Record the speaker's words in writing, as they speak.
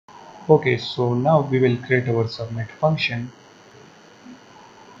Okay, so now we will create our submit function,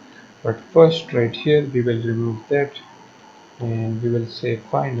 but first right here we will remove that and we will say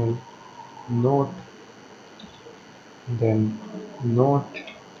final note, then note.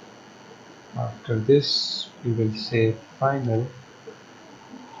 After this we will say final,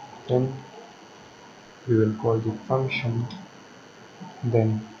 then we will call the function,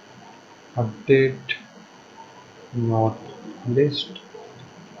 then update not list,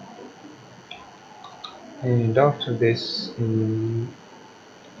 and after this in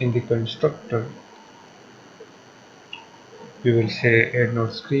the constructor we will say add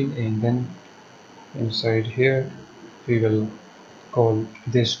node screen, and then inside here we will call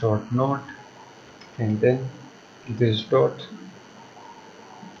this dot node, and then this dot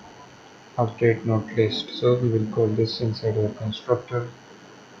update node list. So we will call this inside our constructor,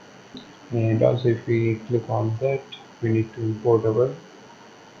 and also if we click on that we need to import our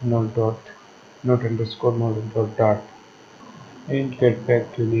node dot node underscore model dot dart, and get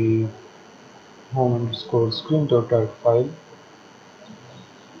back to the home underscore screen dot dart file,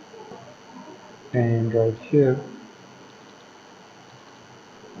 and right here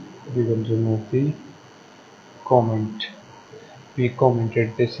we will remove the comment. We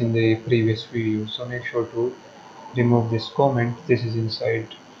commented this in the previous video, so make sure to remove this comment. This is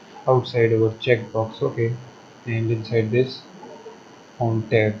outside our checkbox, okay, and inside this on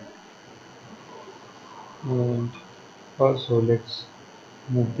tab. And also let's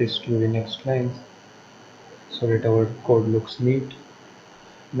move this to the next line so that our code looks neat.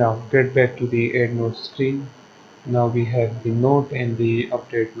 Now get back to the add node screen. Now we have the node and the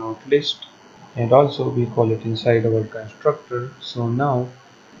update node list, and also we call it inside our constructor. So now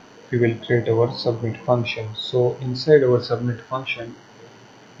we will create our submit function. So inside our submit function,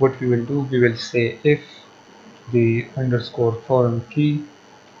 what we will do, we will say if the underscore foreign key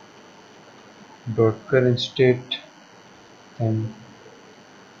dot current state, then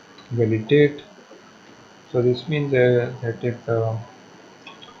validate. So this means that if the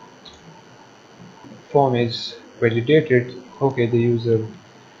form is validated, okay, the user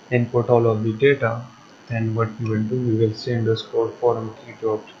input all of the data, then what we will do, we will say underscore foreign key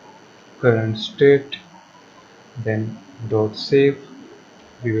dot current state, then dot save.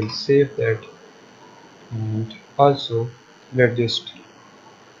 We will save that, and also let's just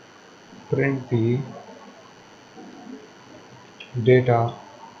print the data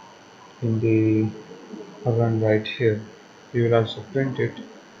in the run right here. We will also print it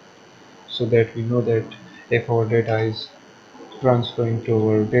so that we know that if our data is transferring to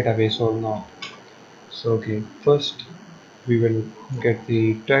our database or not. So okay, first we will get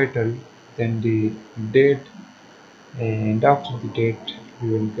the title, then the date, and after the date we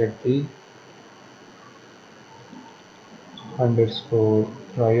will get the underscore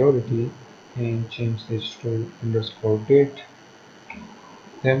priority and change this to underscore date,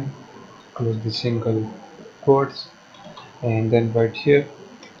 then close the single quotes, and then right here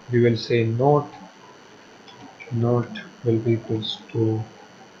we will say note will be equals to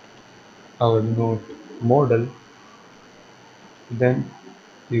our node model, then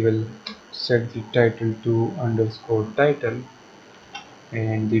we will set the title to underscore title,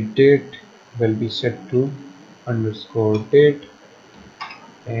 and the date will be set to underscore date,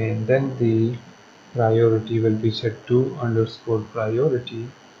 and then the priority will be set to underscore priority.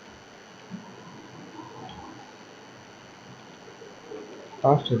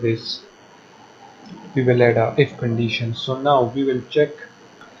 After this we will add a if condition. So now we will check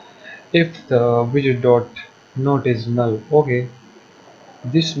if the widget dot note is null. Okay,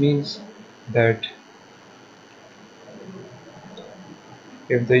 this means that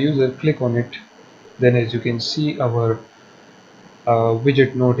if the user click on it, then as you can see our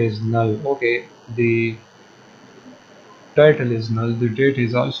widget node is null. Okay, the title is null, the date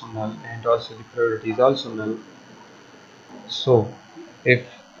is also null, and also the priority is also null. So if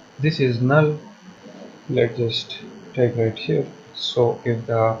this is null, let's just type right here. So if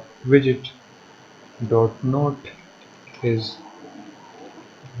the widget dot node is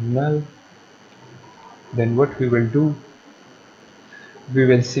null, then what we will do, we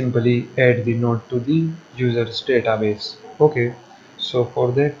will simply add the node to the user's database. Okay, so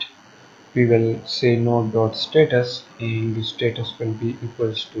for that we will say node.status, and the status will be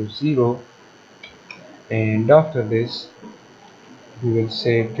equals to 0, and after this we will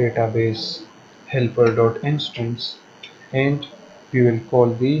say database helper.instance, and we will call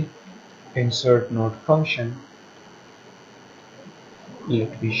the insert node function.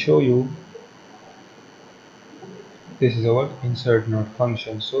 Let me show you. This is our insert node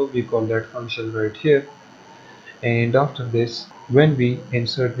function, so we call that function right here, And after this, when we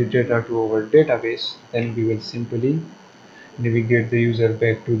insert the data to our database, then we will simply navigate the user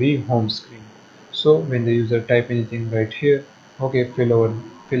back to the home screen. So when the user type anything right here, okay, fill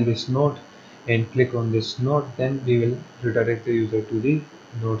this node and click on this node, then we will redirect the user to the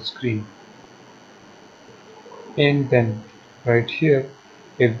node screen. And then right here,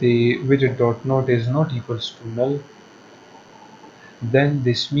 if the widget.node is not equals to null, then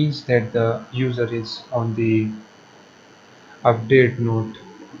this means that the user is on the update node.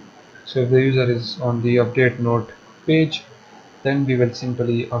 So if the user is on the update node page, then we will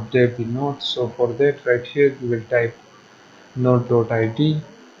simply update the node. So for that, right here we will type node.id,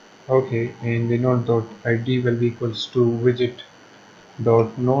 okay, and the node.id will be equals to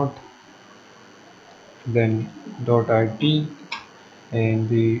widget.node, then .id, and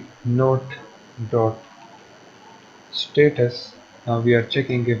the node.status. Now we are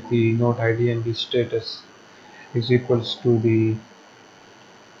checking if the node id and the status is equals to the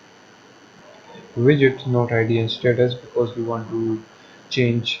widget node id and status, because we want to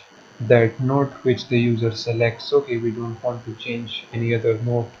change that node which the user selects. Okay, we don't want to change any other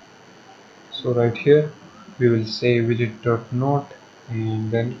node. So right here we will say widget.node,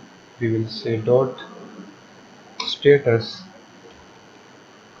 and then we will say dot status,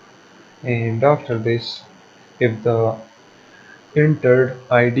 and after this, if the entered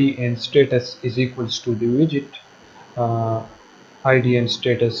id and status is equals to the widget uh, id and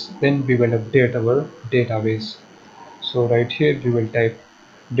status, then we will update our database. So right here we will type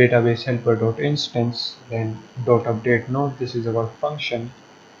database helper.instance, then .update node. This is our function,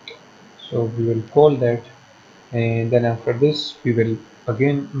 so we will call that, and then after this we will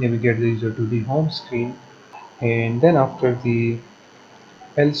again navigate the user to the home screen, and then after the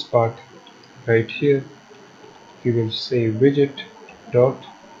else part, right here we will say widget dot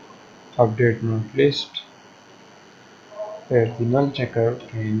update node list, add the null checker,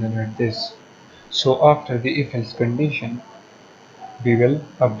 and then add this. So after the if else condition, we will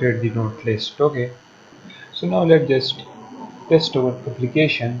update the node list. Okay, so now let's just test our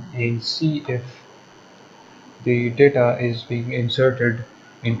application and see if the data is being inserted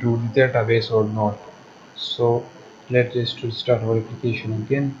into the database or not. So let's just restart our application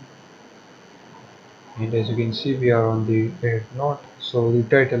again, and as you can see we are on the add node. So the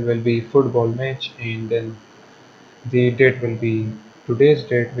title will be football match, and then the date will be today's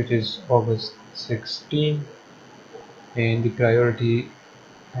date, which is August 16, and the priority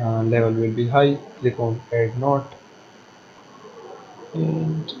level will be high. Click on add node,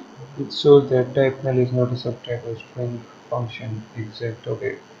 and it shows that type null is not a subtype of string function exact.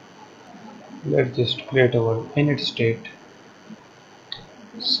 Okay, let's just create our init state.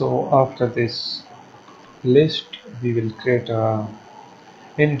 So after this list we will create a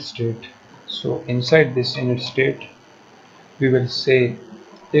init state. So inside this init state we will say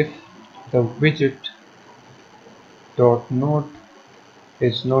if the widget dot node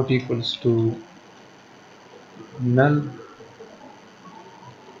is not equals to null,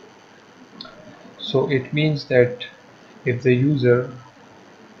 so it means that if the user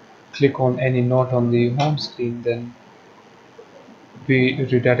click on any node on the home screen, then we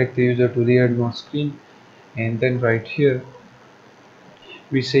redirect the user to the add node screen, and then right here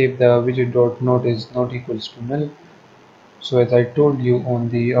we say if the widget.node is not equals to null. So as I told you, on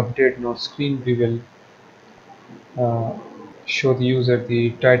the update node screen we will uh, show the user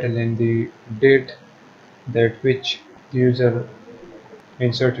the title and the date that which the user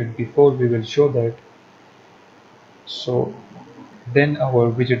inserted before. We will show that. So then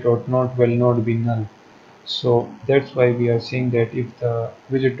our widget.node will not be null. So that's why we are saying that if the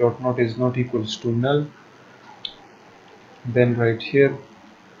widget.node is not equals to null, then right here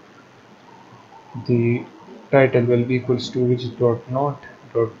the title will be equals to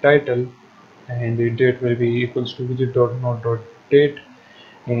widget.node.title, and the date will be equals to widget.node.date,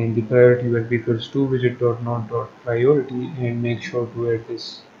 and the priority will be equals to widget.node.priority, and make sure to add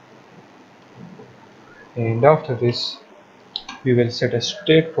this. And after this we will set a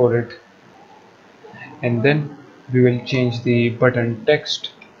state for it, and then we will change the button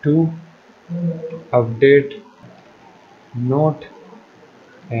text to update note,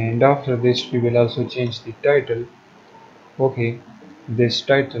 and after this we will also change the title. Okay, this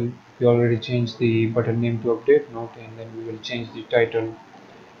title we already changed the button name to update note, and then we will change the title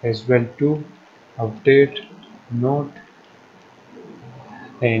as well to update note,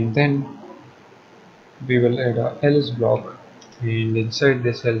 and then we will add a else block, and inside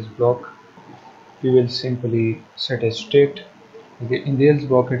this else block we will simply set a state. Okay, in the else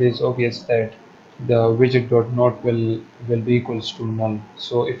block it is obvious that the widget.node will be equals to null.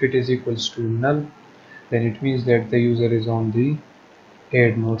 So if it is equals to null, then it means that the user is on the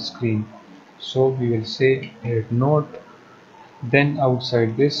add node screen. So we will say add node, then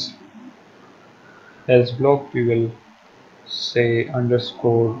outside this else block we will say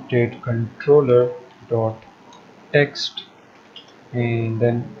underscore date controller dot text, and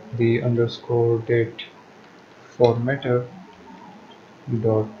then the underscore date formatter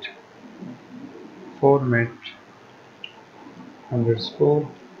dot format underscore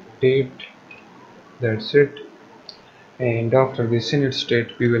date. That's it. And after this init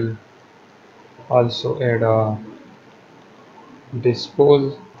state we will also add a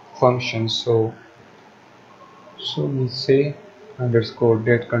dispose function. So we say underscore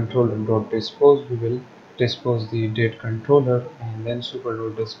date controller dot dispose. We will dispose the date controller and then super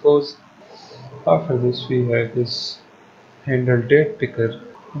dot dispose. After this we have this handle date picker,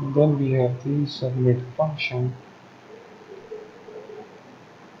 and then we have the submit function.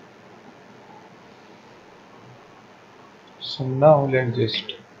 So now let's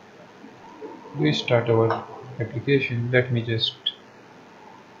just restart our application. Let me just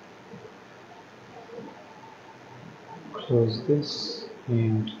close this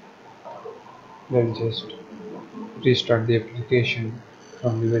and let's just restart the application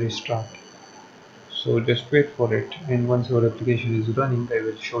from the very start. So just wait for it, and once our application is running I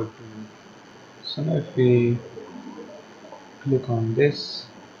will show it to you. So now if we click on this,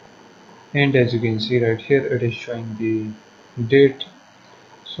 and as you can see right here it is showing the date.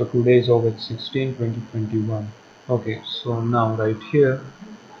 So today is August 16, 2021. Okay, so now right here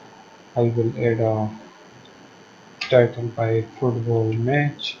I will add a title by football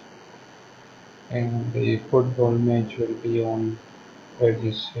match, and the football match will be on, let's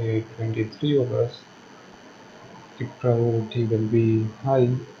just say 23 August. The priority will be high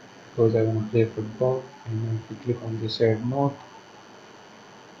because I want to play football. And if we click on this add note,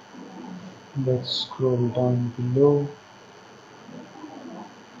 let's scroll down below.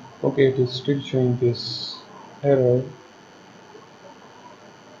 Okay, it is still showing this error,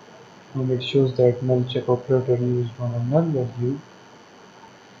 and it shows that null check operator used on a null value.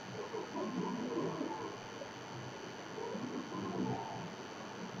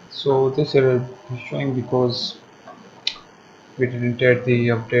 So this error is showing because we didn't add the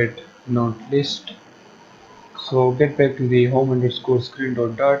update node list. So get back to the home underscore screen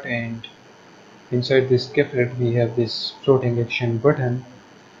dot dart, and inside this SQFLite we have this floating action button,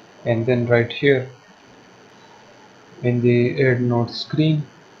 and then right here in the add node screen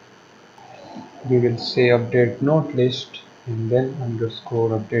we will say update node list and then underscore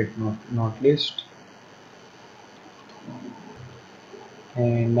update node list.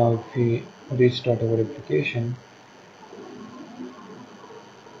 And now if we restart our application,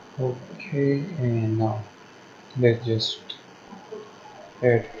 okay, and now let's just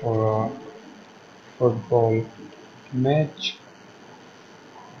add for a football match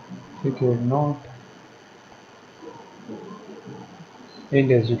figure node,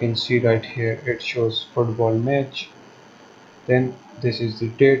 and as you can see right here it shows football match, then this is the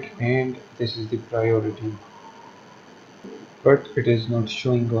date and this is the priority, but it is not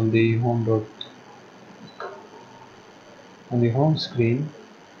showing on the home screen.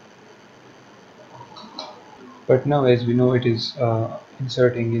 But now as we know it is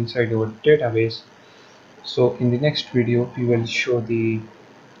inserting inside our database. So in the next video we will show the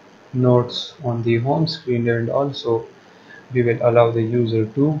nodes on the home screen, and also we will allow the user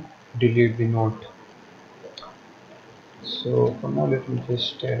to delete the node. So for now let me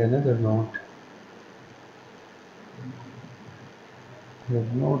just add another node.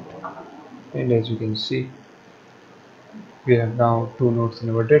 And as you can see we have now two nodes in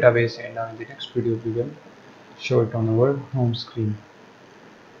our database, and now in the next video we will show it on our home screen.